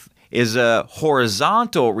half is a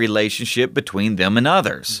horizontal relationship between them and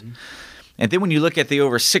others. And then when you look at the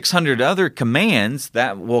over 600 other commands,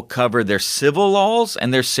 that will cover their civil laws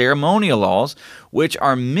and their ceremonial laws, which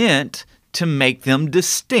are meant to make them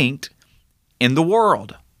distinct in the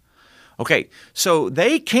world. Okay, so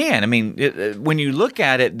they can, when you look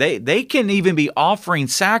at it, they can even be offering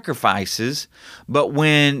sacrifices, but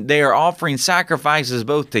when they are offering sacrifices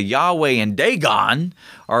both to Yahweh and Dagon,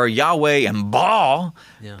 or Yahweh and Baal,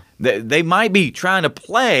 they might be trying to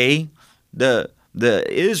play the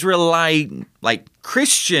Israelite,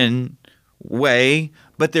 Christian way,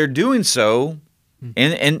 but they're doing so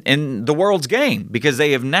in the world's game, because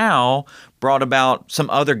they have now brought about some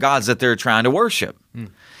other gods that they're trying to worship.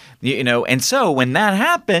 And so when that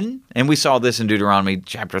happened, and we saw this in Deuteronomy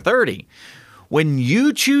chapter 30, when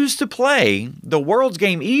you choose to play the world's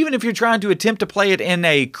game, even if you're trying to attempt to play it in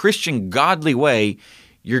a Christian godly way,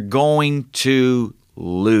 you're going to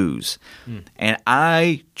lose. And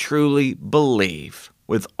I truly believe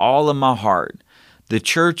with all of my heart, the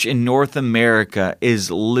church in North America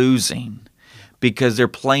is losing because they're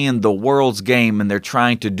playing the world's game, and they're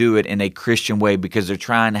trying to do it in a Christian way because they're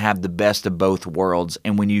trying to have the best of both worlds.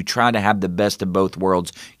 And when you try to have the best of both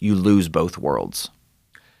worlds, you lose both worlds.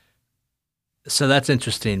 So that's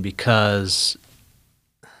interesting, because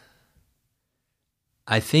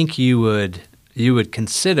I think you would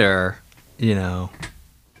consider,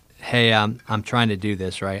 hey, I'm trying to do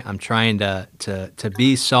this, right? I'm trying to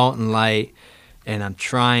be salt and light, and I'm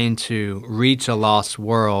trying to reach a lost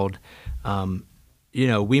world.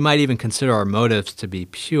 We might even consider our motives to be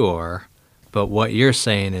pure, but what you're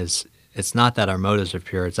saying is it's not that our motives are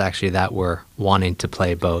pure. It's actually that we're wanting to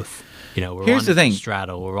play both. Here's the thing. To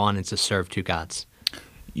straddle. We're wanting to serve two gods.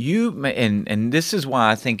 And this is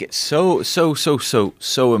why I think it's so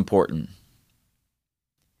important.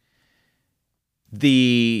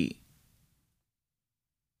 The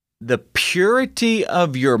purity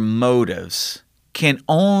of your motives can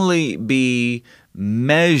only be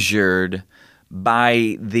measured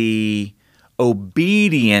by the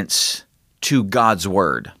obedience to God's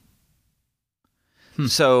word.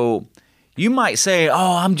 So you might say,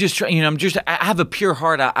 "Oh, I'm just trying. I have a pure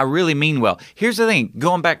heart. I really mean well." Here's the thing.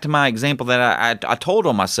 Going back to my example that I told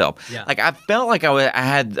on myself, I felt like I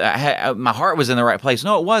had my heart was in the right place.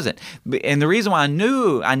 No, it wasn't. And the reason why I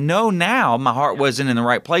know now my heart wasn't in the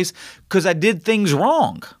right place because I did things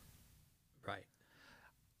wrong. Right.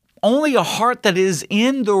 Only a heart that is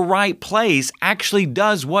in the right place actually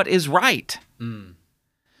does what is right.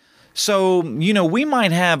 So, we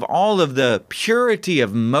might have all of the purity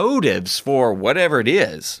of motives for whatever it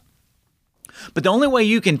is. But the only way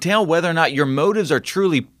you can tell whether or not your motives are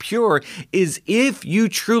truly pure is if you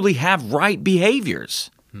truly have right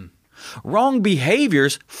behaviors. Wrong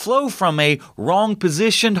behaviors flow from a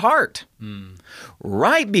wrong-positioned heart.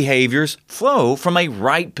 Right behaviors flow from a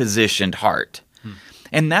right-positioned heart.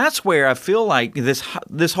 And that's where I feel like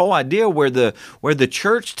this whole idea where the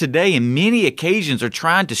church today in many occasions are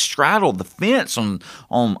trying to straddle the fence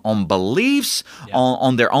on beliefs,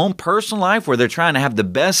 on their own personal life, where they're trying to have the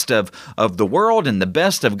best of the world and the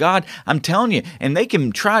best of God. I'm telling you, and they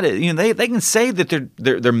can try to, they can say that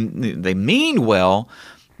they mean well,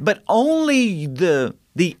 but only the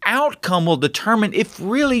outcome will determine if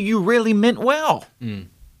you really meant well. Mm.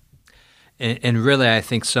 And really, I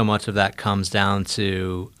think so much of that comes down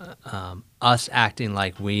to us acting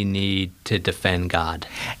like we need to defend God.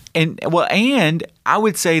 And I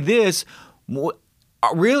would say this,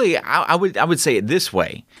 really, I would say it this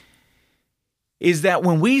way, is that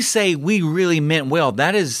when we say we really meant well,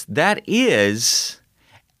 that is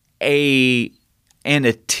an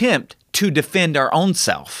attempt to defend our own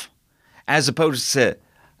self, as opposed to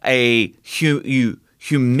a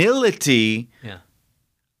humility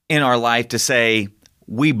in our life to say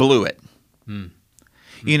we blew it.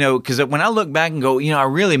 Because when I look back and go, I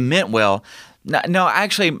really meant well. No,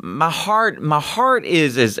 actually, my heart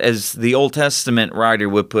is, as the Old Testament writer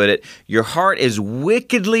would put it, your heart is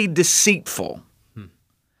wickedly deceitful.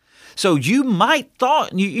 So you might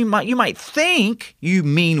think you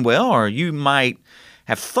mean well, or you might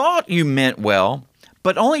have thought you meant well,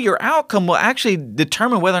 but only your outcome will actually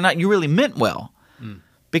determine whether or not you really meant well.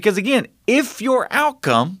 Because again, if your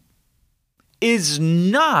outcome is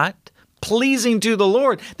not pleasing to the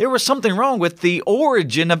Lord, there was something wrong with the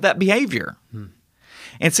origin of that behavior.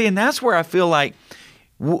 And that's where I feel like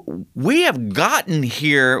we have gotten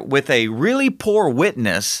here with a really poor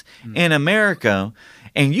witness in America,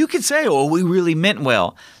 and you could say, "Oh, we really meant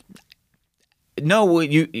well." No,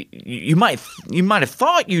 you might have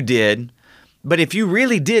thought you did, but if you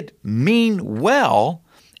really did mean well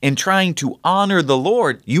in trying to honor the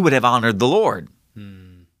Lord, you would have honored the Lord.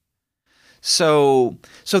 So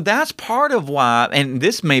that's part of why, and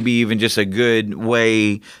this may be even just a good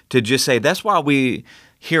way to just say, that's why we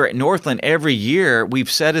here at Northland every year, we've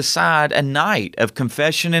set aside a night of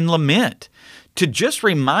confession and lament to just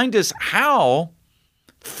remind us how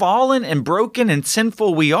fallen and broken and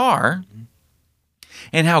sinful we are,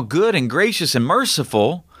 and how good and gracious and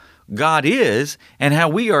merciful God is, and how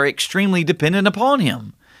we are extremely dependent upon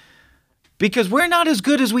Him. Because we're not as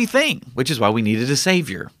good as we think, which is why we needed a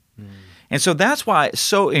Savior. And so that's why,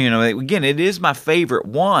 again, it is my favorite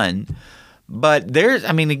one. But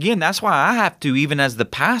that's why I have to, even as the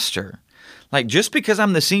pastor, like just because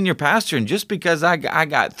I'm the senior pastor and just because I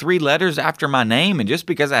got 3 letters after my name and just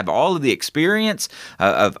because I have all of the experience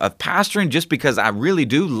of pastoring, just because I really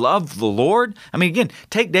do love the Lord. I mean, again,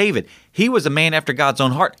 take David. He was a man after God's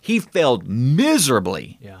own heart. He failed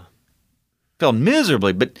miserably. Failed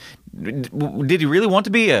miserably, but did he really want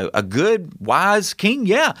to be a good, wise king?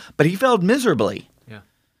 Yeah, but he failed miserably.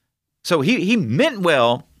 So he meant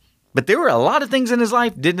well, but there were a lot of things in his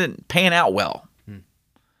life didn't pan out well.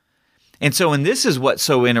 And this is what's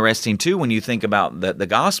so interesting too when you think about the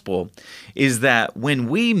gospel, is that when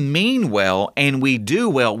we mean well and we do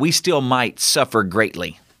well, we still might suffer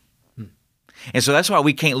greatly. And so that's why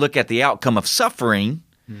we can't look at the outcome of suffering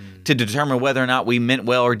to determine whether or not we meant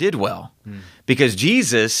well or did well. Because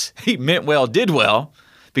Jesus, he meant well, did well,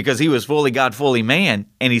 because he was fully God, fully man,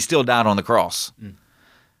 and he still died on the cross.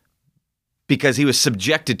 Because he was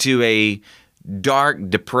subjected to a dark,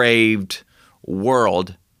 depraved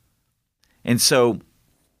world. And so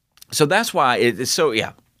that's why it's so,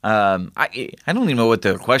 I don't even know what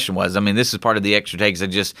the question was. I mean, this is part of the extra takes.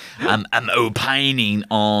 I'm opining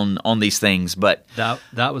on these things, but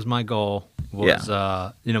that was my goal.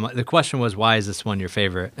 The question was, why is this one your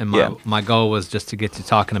favorite? And my goal was just to get you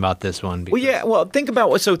talking about this one. Think about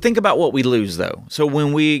what we lose though. So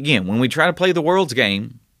when we try to play the world's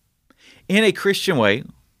game in a Christian way,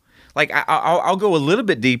 like I'll go a little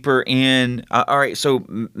bit deeper in. All right, so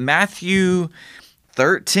Matthew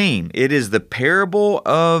 13, it is the parable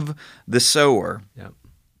of the sower.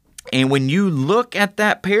 And when you look at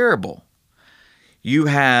that parable, you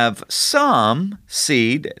have some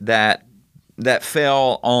seed that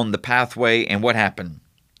fell on the pathway, and what happened?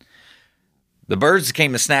 The birds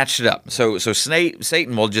came and snatched it up. So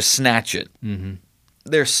Satan will just snatch it.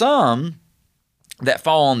 There's some that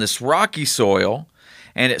fall on this rocky soil,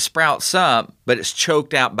 and it sprouts up, but it's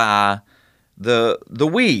choked out by the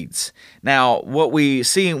weeds. Now, what we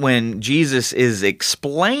see when Jesus is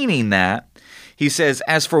explaining that, he says,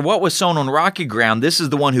 "As for what was sown on rocky ground, this is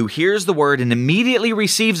the one who hears the word and immediately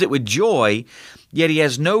receives it with joy, yet he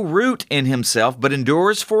has no root in himself, but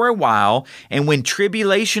endures for a while. And when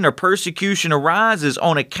tribulation or persecution arises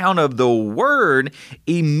on account of the word,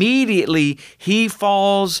 immediately he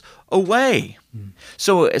falls away."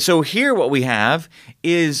 So here what we have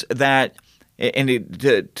is that,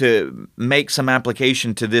 and to make some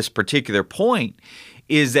application to this particular point,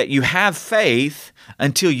 is that you have faith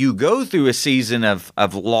until you go through a season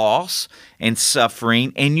of loss and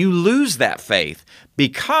suffering, and you lose that faith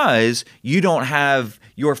because you don't have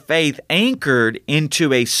your faith anchored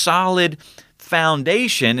into a solid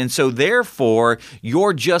foundation. And so therefore,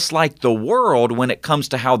 you're just like the world when it comes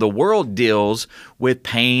to how the world deals with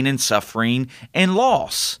pain and suffering and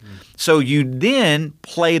loss. So you then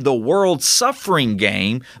play the world suffering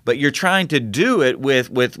game, but you're trying to do it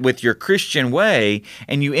with your Christian way,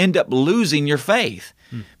 and you end up losing your faith.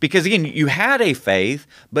 Because again, you had a faith,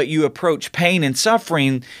 but you approach pain and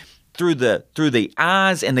suffering through the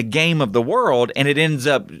eyes and the game of the world, and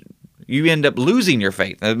you end up losing your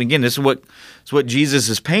faith. And again, this is what Jesus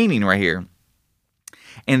is painting right here.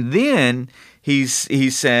 And then he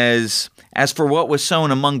says, as for what was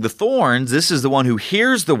sown among the thorns, this is the one who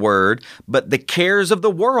hears the word, but the cares of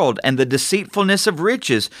the world and the deceitfulness of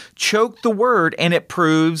riches choke the word, and it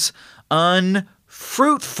proves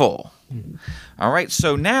unfruitful. All right,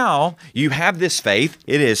 so now you have this faith.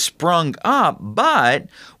 It has sprung up, but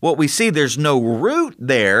what we see, there's no root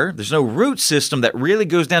there. There's no root system that really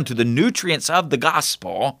goes down to the nutrients of the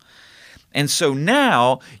gospel. And so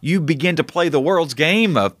now you begin to play the world's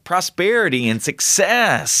game of prosperity and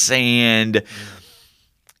success, and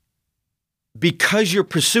because you're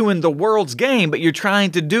pursuing the world's game, but you're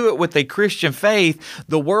trying to do it with a Christian faith,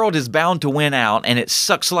 the world is bound to win out, and it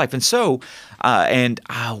sucks life. And so, when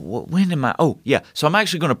am I? Oh, yeah. So I'm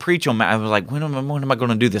actually going to preach on. I was like, when am I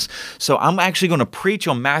going to do this? So I'm actually going to preach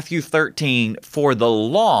on Matthew 13 for the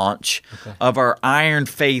launch of our Iron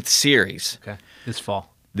Faith series. Okay. This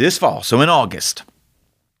fall. So in August,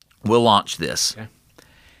 we'll launch this. Okay.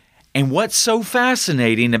 And what's so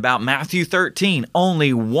fascinating about Matthew 13,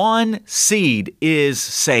 only one seed is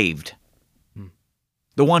saved.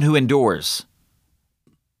 The one who endures.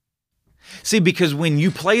 See, because when you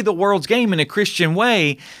play the world's game in a Christian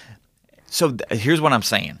way, here's what I'm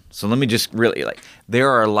saying. So let me just really, there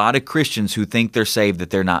are a lot of Christians who think they're saved that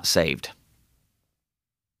they're not saved.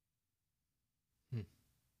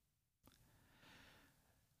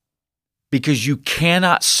 Because you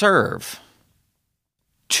cannot serve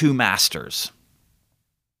two masters.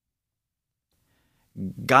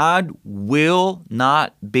 God will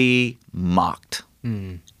not be mocked.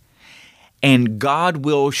 And God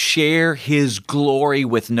will share his glory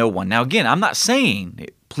with no one. Now again, I'm not saying,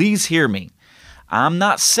 please hear me, I'm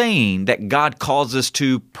not saying that God calls us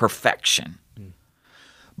to perfection.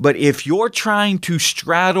 But if you're trying to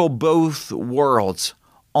straddle both worlds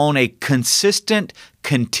on a consistent,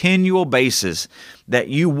 continual basis, that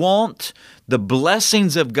you want the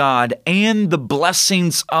blessings of God and the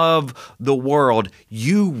blessings of the world,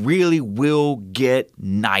 you really will get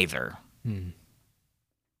neither.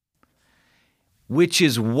 Which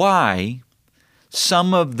is why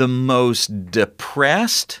some of the most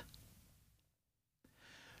depressed,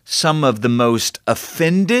 some of the most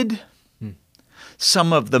offended,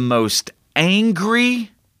 some of the most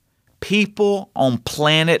angry people on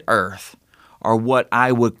planet Earth are what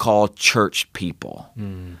I would call church people.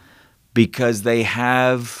 Because they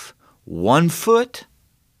have one foot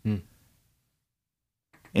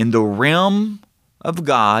in the realm of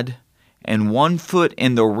God and one foot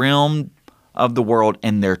in the realm of the world,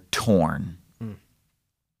 and they're torn.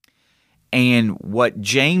 And what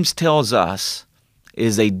James tells us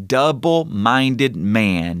is a double-minded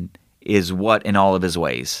man is what in all of his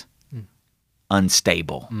ways?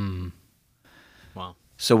 Unstable. Wow.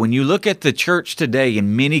 So when you look at the church today,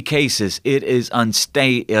 in many cases, it is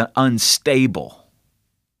unstable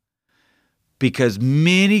because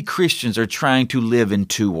many Christians are trying to live in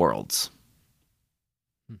two worlds.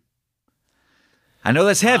 I know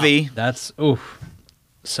that's heavy. Wow.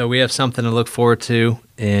 So we have something to look forward to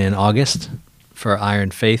in August for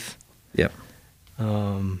Iron Faith. Yep.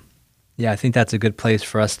 I think that's a good place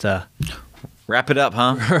for us to wrap it up,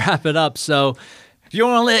 huh? Wrap it up. So you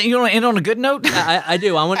want to end on a good note? I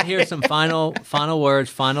do. I want to hear some final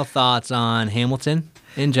words, final thoughts on Hamilton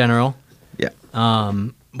in general. Yeah.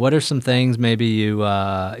 What are some things maybe you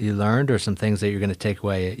learned, or some things that you're going to take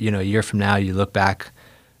away? A year from now, you look back.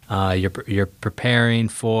 You're preparing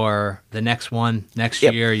for the next one next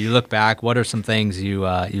year. You look back. What are some things you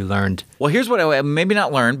learned? Well, here's what I maybe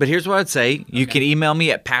not learned, but here's what I'd say. You can email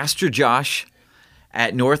me at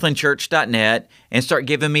pastorjosh@northlandchurch.net and start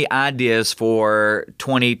giving me ideas for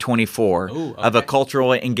 2024 of a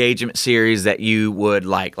cultural engagement series that you would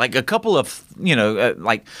like. Like a couple of,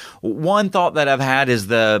 like one thought that I've had is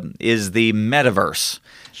the metaverse.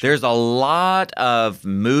 There's a lot of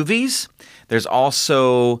movies. There's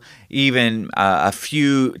also even a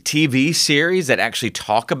few TV series that actually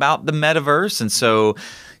talk about the metaverse, and so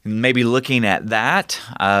maybe looking at that.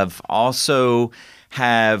 I've also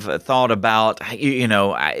have thought about,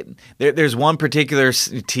 there's one particular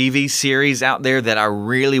TV series out there that I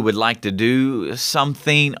really would like to do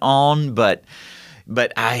something on, but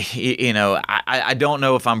I don't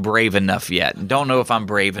know if I'm brave enough yet.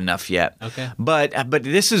 Okay. But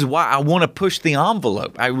this is why I want to push the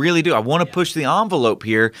envelope. I really do. I want to push the envelope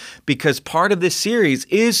here, because part of this series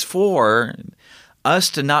is for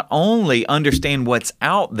us to not only understand what's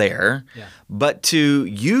out there, but to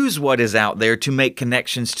use what is out there to make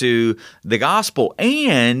connections to the gospel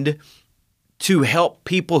and to help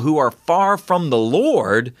people who are far from the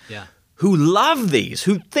Lord, who love these,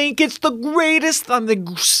 who think it's the greatest on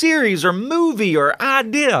the series or movie or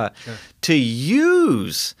idea, to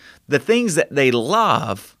use the things that they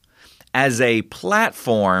love as a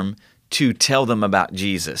platform to tell them about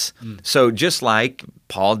Jesus. So just like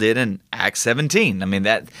Paul did in Acts 17, I mean,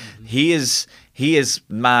 that he is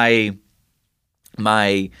my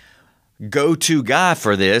go-to guy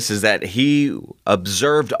for this, is that he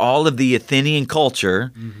observed all of the Athenian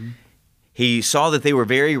culture. He saw that they were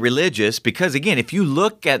very religious, because again, if you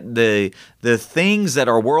look at the things that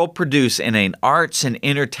our world produce in an arts and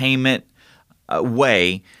entertainment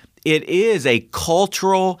way, it is a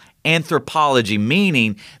cultural anthropology,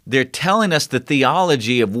 meaning they're telling us the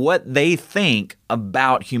theology of what they think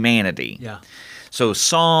about humanity. So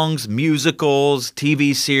songs, musicals,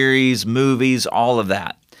 TV series, movies, all of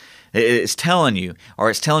that. It's telling you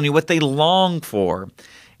what they long for.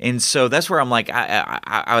 And so that's where I'm like,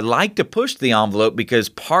 I like to push the envelope, because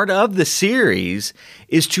part of the series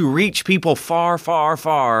is to reach people far, far,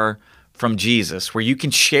 far from Jesus, where you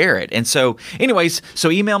can share it. And so anyways,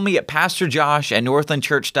 email me at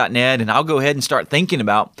pastorjosh@northlandchurch.net, and I'll go ahead and start thinking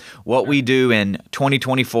about what we do in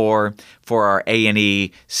 2024 for our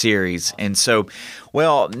A&E series. And so,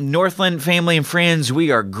 well, Northland family and friends,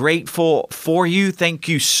 we are grateful for you. Thank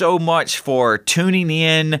you so much for tuning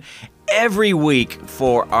in every week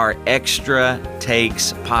for our Extra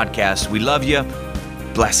Takes podcast. We love you.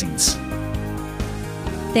 Blessings.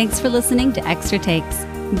 Thanks for listening to Extra Takes.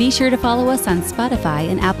 Be sure to follow us on Spotify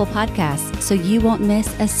and Apple Podcasts so you won't miss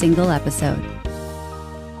a single episode.